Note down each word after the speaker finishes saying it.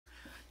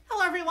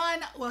everyone,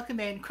 welcome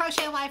in.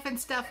 Crochet Life and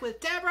Stuff with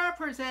Deborah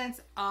presents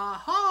a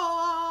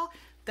haul.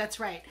 That's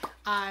right,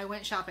 I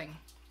went shopping.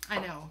 I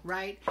know,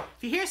 right?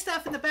 If you hear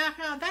stuff in the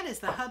background, that is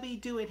the hubby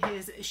doing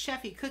his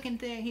chefy cooking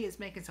thing. He is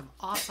making some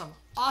awesome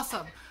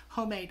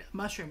homemade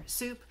mushroom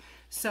soup.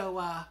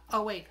 So,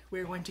 oh wait,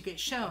 we're going to get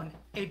shown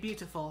a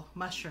beautiful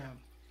mushroom.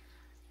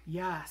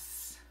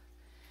 Yes,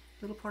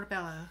 little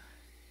portobello,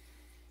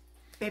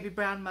 baby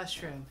brown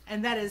mushroom.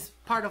 And that is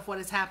part of what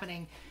is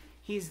happening.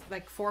 He's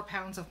like 4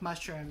 pounds of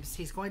mushrooms.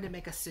 He's going to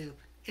make a soup.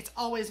 It's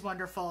always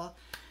wonderful.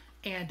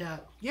 And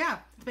yeah,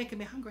 it's making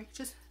me hungry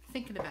just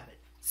thinking about it.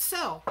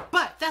 So,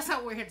 but that's not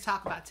what we're here to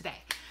talk about today.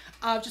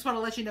 Just want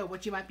to let you know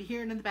what you might be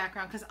hearing in the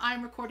background because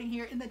I'm recording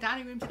here in the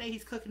dining room today.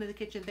 He's cooking in the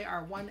kitchen. They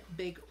are one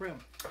big room.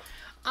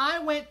 I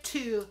went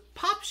to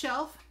Pop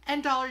Shelf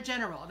and Dollar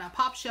General. Now,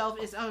 Pop Shelf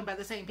is owned by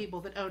the same people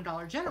that own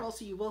Dollar General,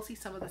 so you will see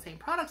some of the same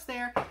products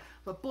there.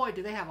 But boy,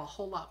 do they have a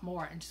whole lot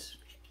more. And just,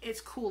 it's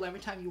cool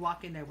every time you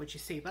walk in there what you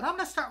see. But I'm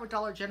going to start with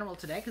Dollar General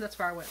today because that's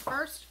where I went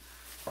first.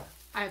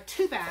 I have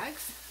 2 bags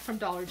from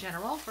Dollar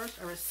General. First,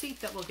 a receipt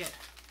that will get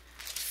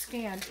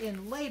scanned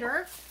in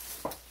later.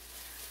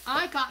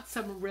 I got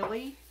some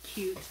really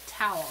cute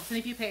towels. And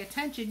if you pay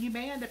attention, you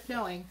may end up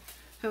knowing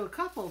who a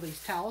couple of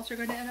these towels are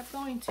going to end up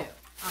going to.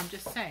 I'm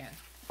just saying,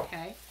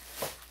 okay?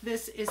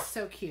 This is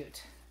so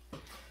cute.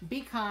 Be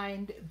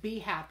kind, be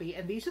happy.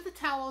 And these are the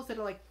towels that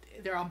are like,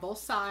 they're on both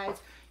sides.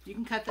 You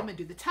can cut them and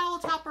do the towel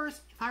toppers.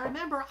 If I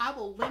remember, I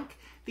will link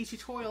the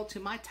tutorial to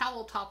my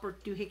towel topper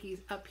doohickeys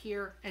up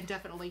here and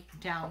definitely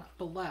down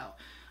below.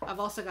 I've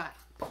also got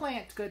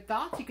Plant Good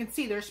Thoughts. You can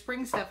see their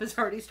spring stuff is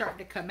already starting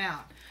to come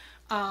out.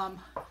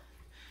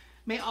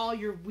 May all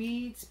your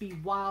weeds be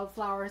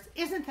wildflowers.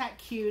 Isn't that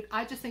cute?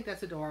 I just think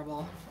that's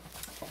adorable.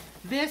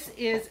 This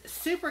is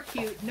super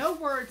cute. No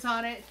words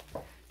on it.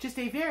 Just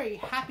a very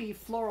happy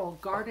floral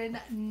garden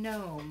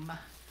gnome.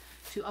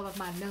 To all of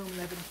my gnome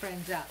loving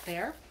friends out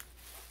there.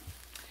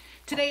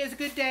 Today is a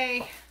good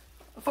day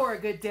for a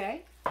good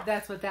day.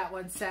 That's what that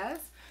one says.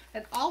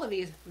 And all of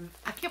these,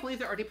 I can't believe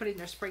they're already putting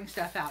their spring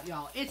stuff out,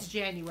 y'all. It's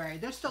January.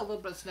 There's still a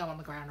little bit of snow on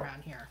the ground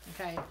around here,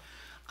 okay?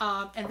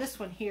 And this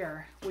one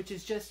here, which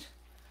is just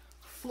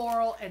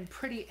floral and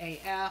pretty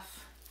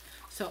AF.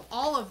 So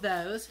all of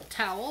those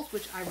towels,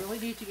 which I really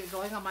need to get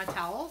going on my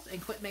towels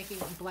and quit making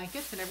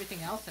blankets and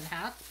everything else and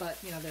hats, but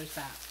you know, there's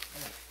that.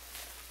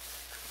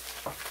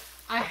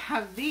 I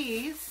have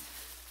these,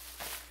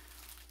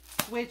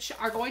 which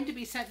are going to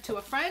be sent to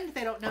a friend.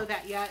 They don't know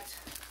that yet.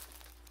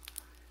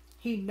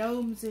 He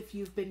gnomes if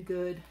you've been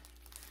good.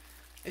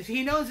 If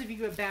he knows if you've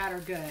been bad or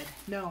good.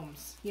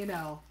 Gnomes, you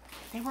know.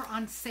 They were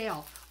on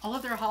sale. All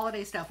of their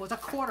holiday stuff was a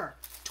quarter.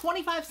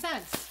 25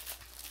 cents.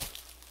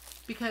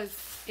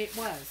 Because it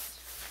was.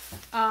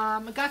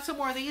 I got some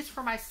more of these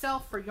for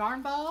myself for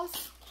yarn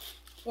balls.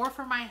 Or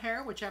for my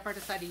hair, whichever I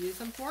decide to use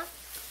them for.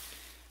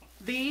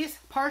 These,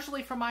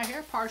 partially for my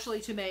hair,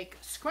 partially to make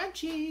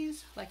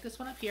scrunchies. Like this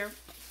one up here.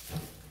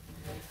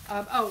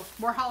 Oh,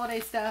 more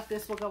holiday stuff.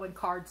 This will go in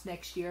cards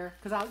next year.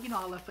 Because I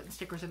love putting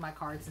stickers in my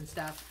cards and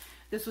stuff.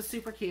 This was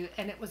super cute.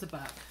 And it was $1.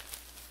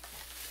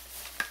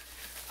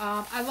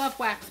 I love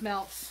wax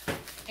melts.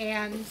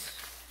 And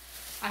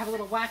I have a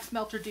little wax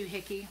melter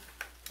doohickey.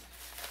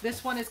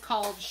 This one is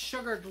called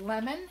Sugared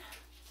Lemon.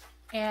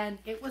 And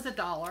it was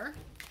 $1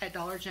 at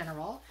Dollar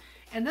General.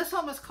 And this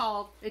one was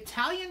called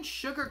Italian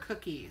Sugar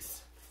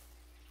Cookies.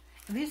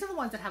 And these are the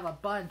ones that have a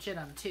bunch in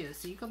them too.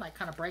 So you can like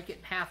kind of break it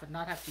in half and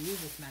not have to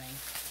use as many.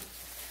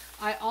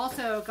 I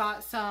also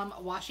got some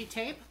washi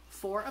tape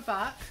for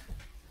 $1.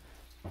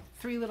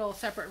 3 little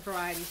separate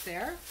varieties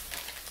there.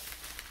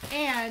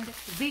 And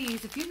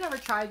these, if you've never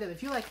tried them,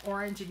 if you like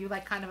orange and you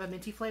like kind of a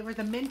minty flavor,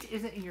 the mint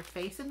isn't in your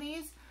face in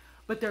these,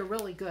 but they're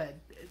really good.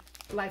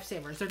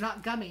 Lifesavers. They're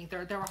not gummy.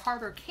 They're a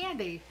harder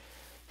candy,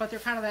 but they're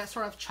kind of that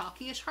sort of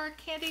chalky-ish hard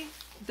candy.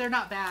 They're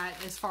not bad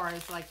as far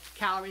as like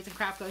calories and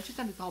crap goes. Just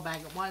don't eat the whole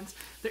bag at once.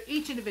 They're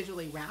each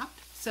individually wrapped.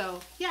 So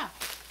yeah,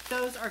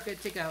 those are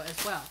good to go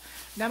as well.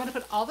 Now I'm going to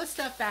put all this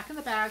stuff back in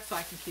the bag so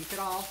I can keep it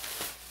all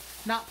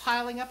not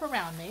piling up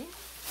around me.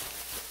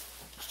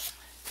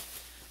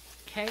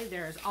 Okay,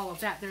 there's all of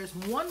that. There's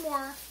one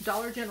more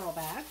Dollar General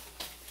bag.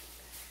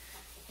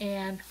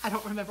 And I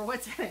don't remember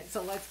what's in it,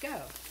 so let's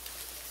go.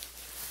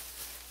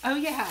 Oh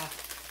yeah.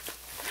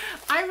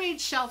 I read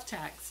shelf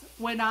tags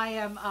when I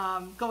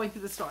am going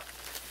through the store.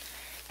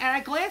 And I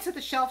glanced at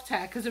the shelf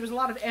tag because there was a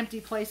lot of empty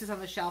places on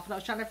the shelf and I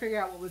was trying to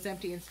figure out what was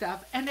empty and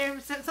stuff. And there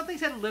was something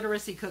said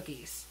literacy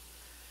cookies.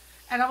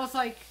 And I was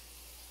like,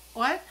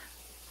 what?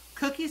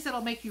 Cookies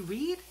that'll make you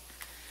read?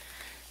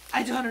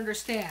 I don't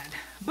understand.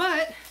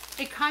 But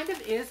it kind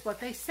of is what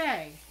they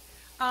say.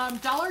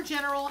 Dollar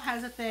General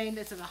has a thing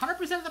that says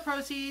 100% of the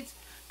proceeds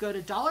go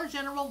to Dollar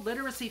General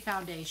Literacy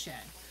Foundation.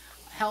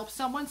 Help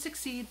someone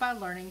succeed by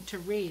learning to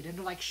read. And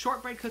they're like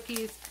shortbread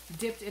cookies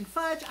dipped in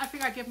fudge. I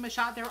figured I'd give them a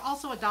shot. They were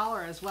also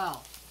 $1 as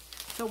well.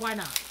 So why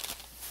not?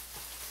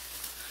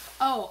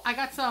 Oh, I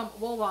got some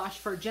wool wash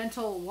for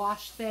gentle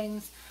wash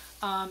things.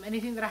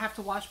 Anything that I have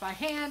to wash by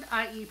hand,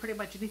 i.e. pretty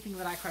much anything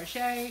that I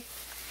crochet.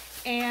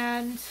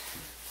 And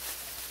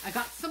I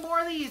got some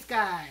more of these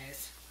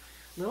guys.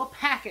 Little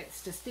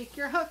packets to stick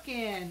your hook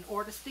in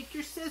or to stick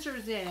your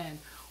scissors in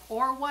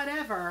or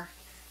whatever.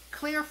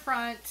 Clear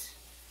front,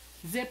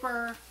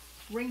 zipper,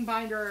 ring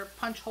binder,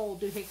 punch hole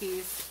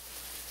doohickeys.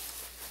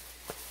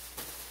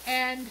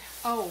 And,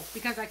 oh,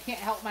 because I can't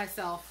help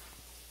myself,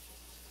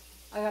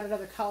 I got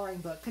another coloring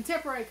book.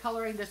 Contemporary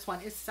Coloring, this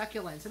one is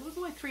Succulents. And it was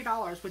only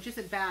 $3, which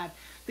isn't bad.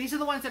 These are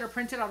the ones that are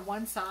printed on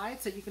one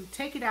side, so you can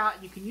take it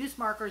out, you can use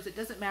markers, it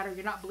doesn't matter,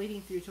 you're not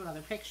bleeding through to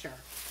another picture.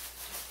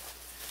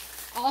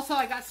 Also,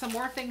 I got some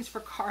more things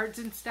for cards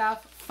and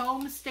stuff.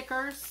 Foam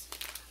stickers,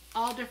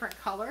 all different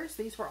colors.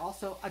 These were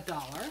also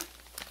 $1.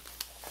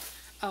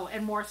 Oh,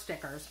 and more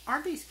stickers.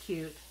 Aren't these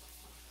cute?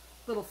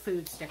 Little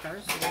food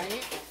stickers,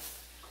 right?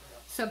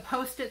 Some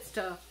Post-its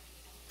to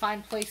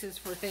find places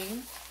for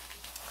things.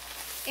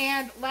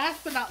 And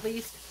last but not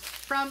least,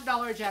 from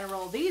Dollar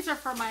General, these are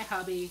for my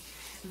hubby.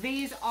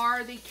 These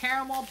are the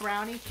Caramel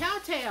Brownie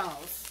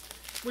Cowtails,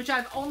 which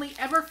I've only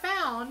ever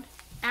found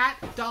at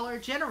Dollar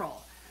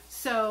General.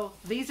 So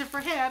these are for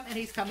him, and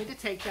he's coming to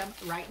take them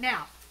right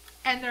now.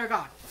 And they're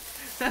gone.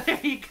 So there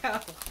you go.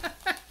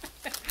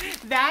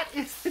 That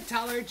is the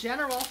Dollar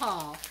General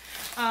haul.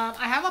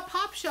 I have a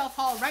pop shelf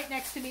haul right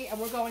next to me, and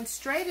we're going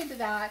straight into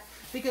that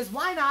because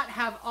why not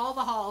have all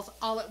the hauls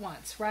all at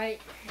once, right?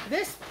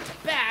 This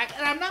bag,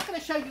 and I'm not going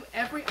to show you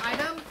every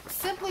item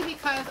simply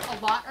because a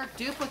lot are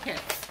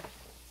duplicates.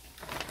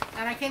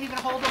 And I can't even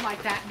hold them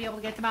like that and be able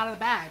to get them out of the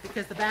bag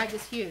because the bag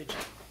is huge.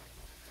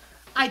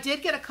 I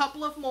did get a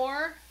couple of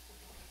more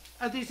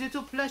of these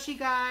little plushy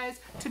guys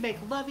to make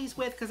loveys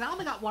with because I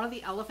only got one of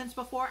the elephants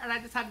before and I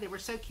decided they were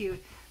so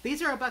cute.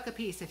 These are $1 a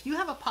piece. If you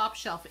have a pop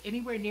shelf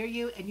anywhere near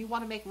you and you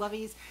want to make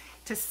loveys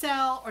to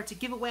sell or to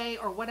give away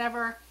or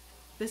whatever,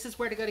 this is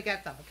where to go to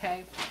get them,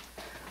 okay?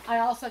 I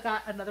also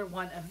got another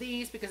one of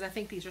these because I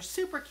think these are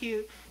super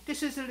cute.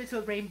 This is a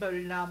little rainbow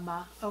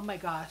llama. Oh my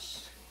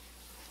gosh.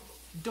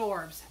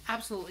 Dorbs.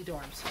 Absolutely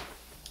dorbs.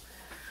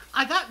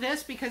 I got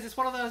this because it's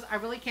one of those I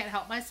really can't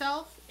help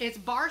myself. It's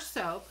bar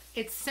soap.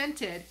 It's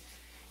scented.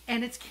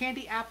 And it's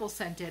candy apple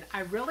scented.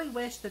 I really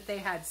wish that they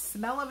had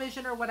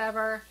smell-o-vision or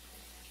whatever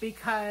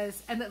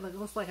because, and it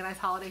looks like a nice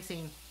holiday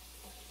scene.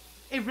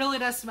 It really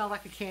does smell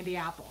like a candy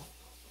apple.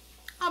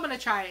 I'm going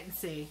to try it and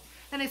see.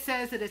 And it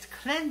says that it's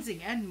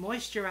cleansing and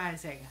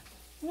moisturizing.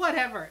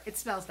 Whatever. It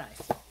smells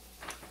nice.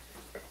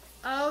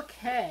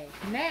 Okay.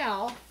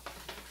 Now,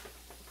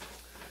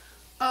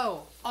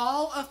 oh,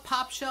 all of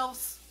Pop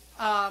Shelf's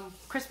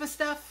Christmas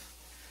stuff,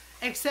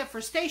 except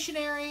for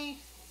stationery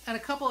and a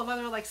couple of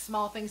other like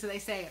small things that they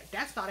say,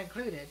 that's not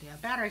included. Yeah,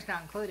 battery's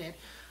not included.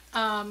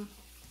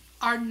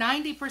 Are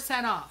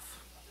 90%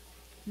 off.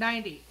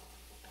 90.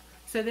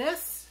 So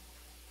this,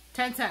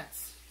 10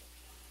 cents.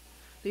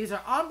 These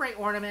are ombre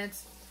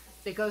ornaments.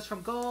 It goes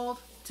from gold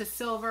to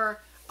silver.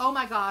 Oh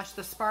my gosh,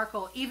 the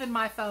sparkle. Even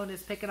my phone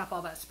is picking up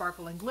all that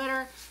sparkle and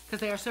glitter because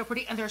they are so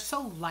pretty. And they're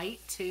so light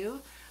too.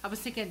 I was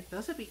thinking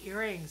those would be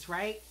earrings,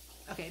 right?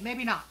 Okay,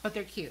 maybe not, but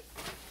they're cute.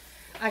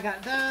 I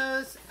got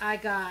those. I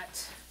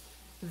got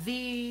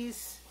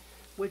these,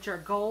 which are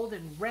gold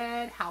and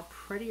red. How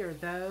pretty are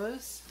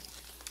those?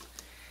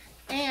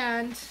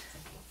 And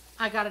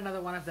I got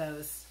another one of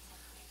those,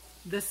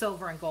 the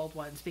silver and gold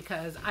ones,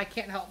 because I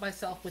can't help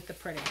myself with the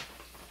pretty.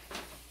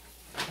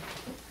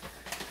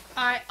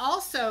 I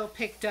also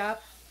picked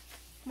up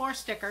more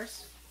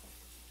stickers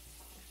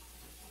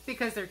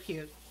because they're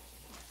cute.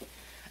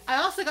 I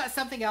also got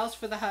something else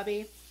for the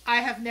hubby. I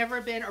have never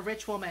been a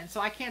rich woman,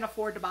 so I can't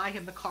afford to buy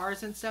him the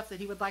cars and stuff that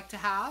he would like to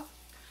have.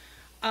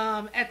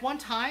 At one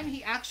time,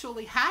 he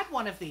actually had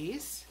one of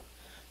these,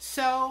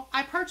 so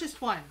I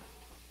purchased one.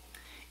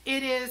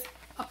 It is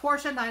a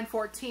Porsche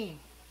 914.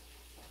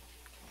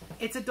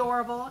 It's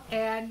adorable,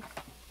 and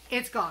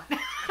it's gone.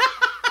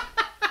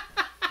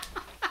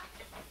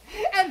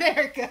 And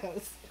there it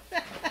goes.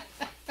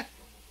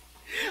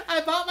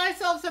 I bought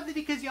myself something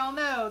because y'all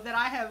know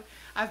that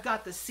I've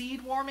got the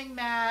seed warming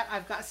mat,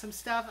 I've got some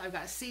stuff, I've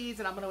got seeds,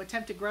 and I'm going to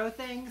attempt to grow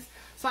things.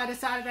 So I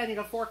decided I need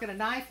a fork and a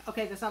knife.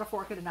 Okay, that's not a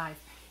fork and a knife.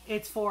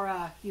 It's for,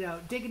 you know,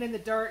 digging in the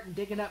dirt and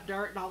digging up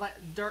dirt and all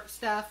that dirt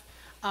stuff.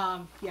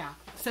 Yeah,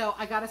 so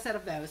I got a set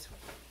of those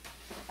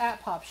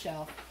at Pop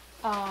Shelf.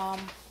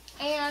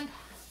 And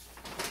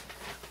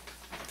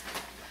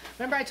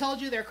remember I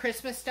told you their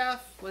Christmas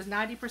stuff was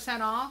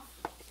 90% off?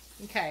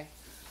 Okay.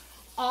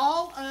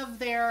 All of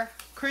their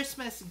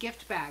Christmas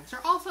gift bags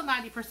are also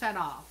 90%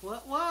 off.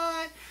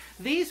 What?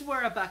 These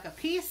were $1 a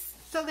piece,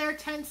 so they're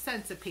 10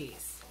 cents a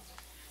piece.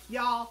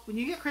 Y'all, when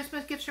you get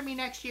Christmas gifts from me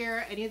next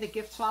year, any of the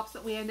gift swaps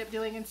that we end up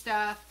doing and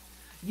stuff,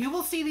 you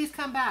will see these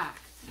come back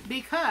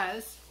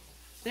because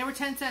they were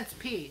 10 cents a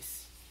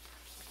piece.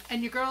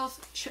 And your girl's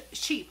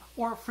cheap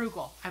or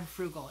frugal. I'm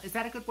frugal. Is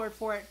that a good word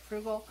for it?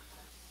 Frugal?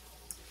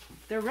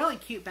 They're really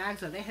cute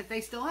bags though.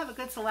 They still have a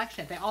good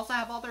selection. They also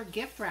have all their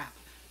gift wrap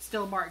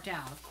still marked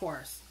down, of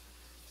course.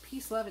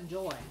 Peace, love, and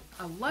joy.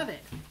 I love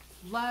it.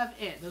 Love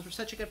it. Those were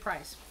such a good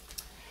price.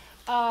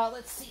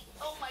 Let's see.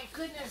 Oh my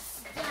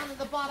goodness. Down at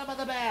the bottom of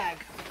the bag.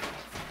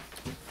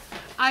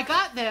 I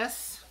got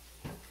this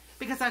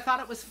because I thought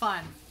it was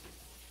fun.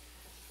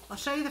 I'll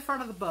show you the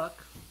front of the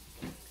book.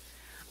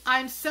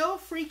 I'm so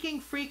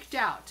freaking freaked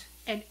out,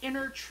 an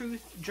inner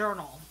truth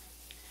journal.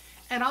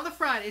 And on the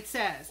front it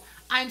says,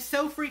 I'm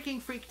so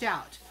freaking freaked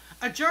out.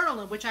 A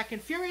journal in which I can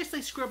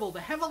furiously scribble the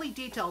heavily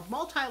detailed,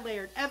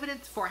 multi-layered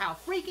evidence for how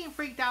freaking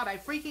freaked out I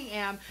freaking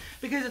am,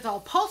 because it's all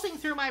pulsing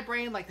through my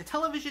brain like the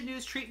television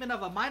news treatment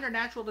of a minor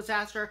natural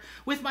disaster,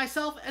 with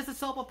myself as the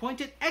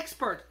self-appointed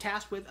expert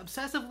tasked with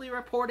obsessively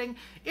reporting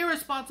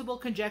irresponsible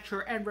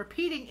conjecture and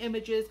repeating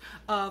images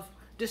of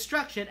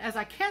destruction as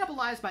I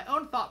cannibalize my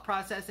own thought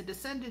process and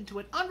descend into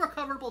an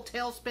unrecoverable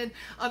tailspin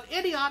of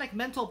idiotic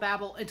mental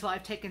babble until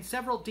I've taken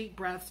several deep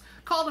breaths,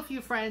 called a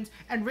few friends,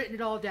 and written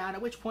it all down,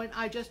 at which point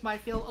I just might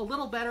feel a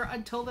little better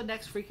until the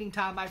next freaking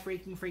time I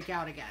freaking freak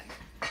out again.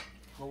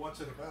 Well,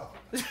 what's it about?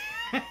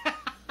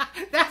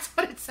 That's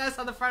what it says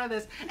on the front of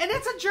this. And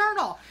it's a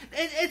journal.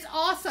 It's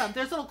awesome.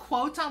 There's little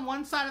quotes on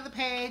one side of the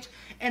page,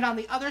 and on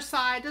the other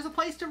side, there's a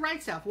place to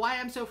write stuff. Why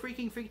I'm so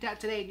freaking freaked out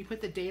today. And you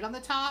put the date on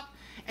the top,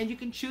 and you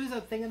can choose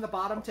a thing in the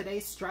bottom,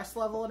 today's stress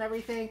level and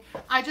everything.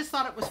 I just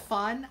thought it was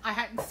fun. I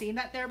hadn't seen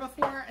that there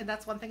before, and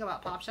that's one thing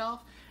about Pop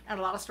Shelf and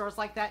a lot of stores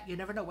like that. You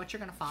never know what you're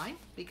going to find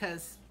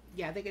because,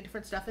 yeah, they get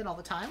different stuff in all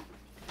the time.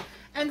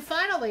 And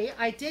finally,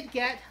 I did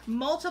get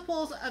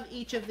multiples of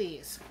each of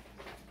these.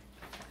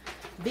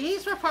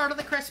 These were part of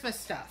the Christmas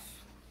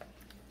stuff.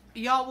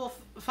 Y'all will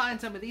find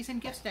some of these in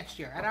gifts next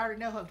year. And I already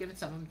know who I'm giving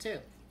some of them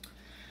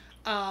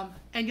to.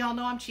 And y'all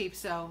know I'm cheap,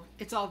 so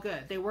it's all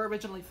good. They were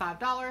originally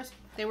 $5.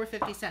 They were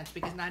 50 cents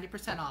because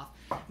 90% off.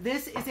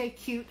 This is a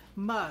cute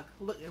mug.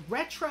 Look,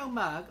 retro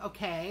mug,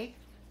 okay.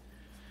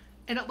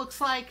 And it looks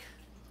like,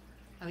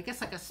 I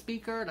guess like a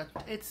speaker.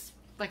 It's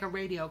like a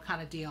radio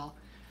kind of deal.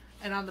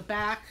 And on the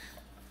back,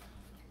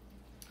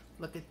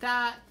 look at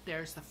that.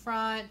 There's the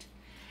front.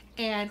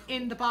 And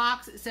in the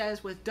box, it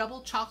says with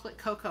double chocolate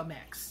cocoa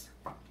mix.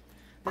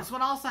 This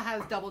one also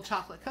has double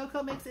chocolate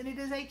cocoa mix, and it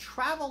is a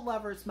travel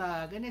lover's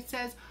mug. And it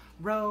says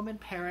Rome and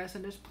Paris,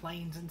 and there's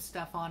planes and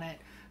stuff on it.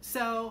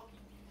 So,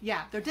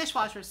 yeah, they're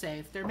dishwasher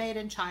safe. They're made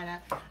in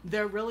China.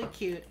 They're really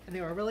cute, and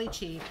they were really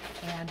cheap.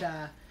 And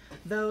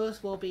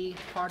those will be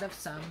part of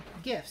some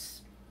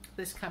gifts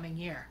this coming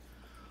year.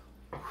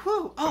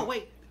 Whew. Oh,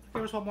 wait.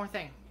 There was one more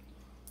thing.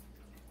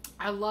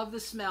 I love the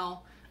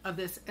smell of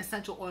this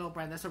essential oil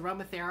blend. This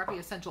aromatherapy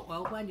essential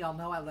oil blend. Y'all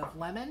know I love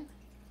lemon.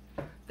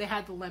 They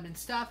had the lemon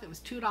stuff. It was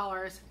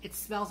 $2. It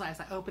smells nice.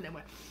 I opened it and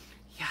went,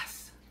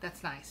 yes,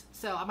 that's nice.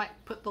 So I might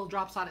put little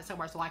drops on it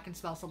somewhere so I can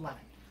smell some lemon.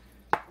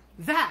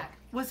 That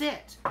was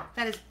it.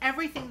 That is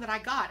everything that I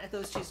got at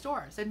those two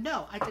stores. And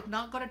no, I did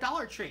not go to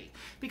Dollar Tree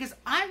because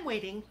I'm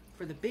waiting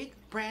for the big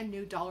brand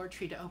new Dollar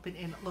Tree to open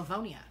in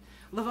Livonia.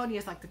 Livonia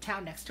is like the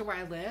town next to where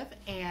I live,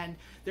 and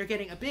they're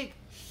getting a big,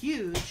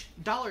 huge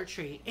Dollar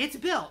Tree. It's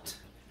built.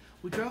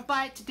 We drove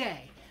by it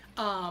today.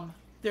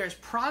 There's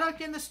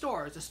product in the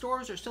stores. The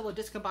stores are still a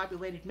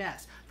discombobulated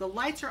mess. The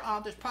lights are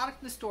on. There's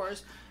product in the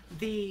stores.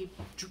 The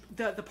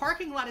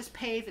parking lot is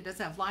paved. It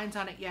doesn't have lines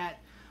on it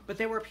yet, but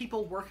there were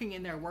people working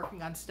in there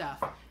working on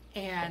stuff.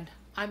 And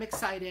I'm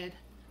excited.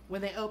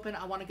 When they open,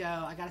 I want to go.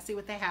 I got to see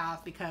what they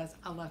have because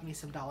I love me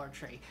some Dollar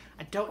Tree.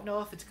 I don't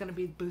know if it's going to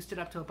be boosted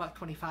up to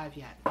 $1.25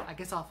 yet. I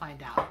guess I'll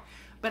find out.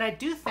 But I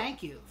do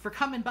thank you for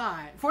coming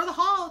by for the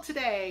haul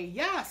today.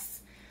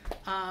 Yes.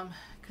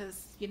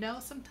 Because, you know,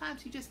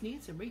 sometimes you just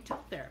need some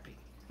retail therapy.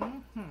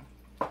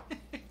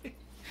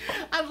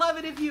 I love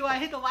it if you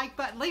hit the like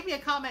button. Leave me a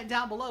comment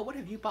down below. What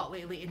have you bought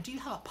lately? And do you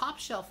have a Pop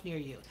Shelf near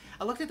you?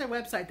 I looked at their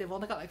website. They've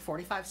only got like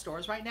 45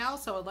 stores right now.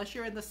 So unless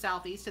you're in the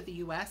southeast of the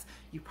U.S.,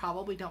 you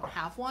probably don't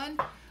have one.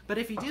 But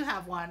if you do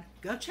have one,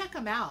 go check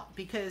them out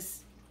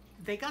because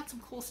they got some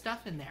cool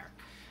stuff in there.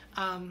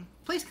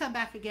 Please come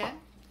back again.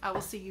 I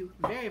will see you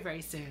very,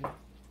 very soon.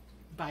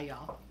 Bye,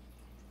 y'all.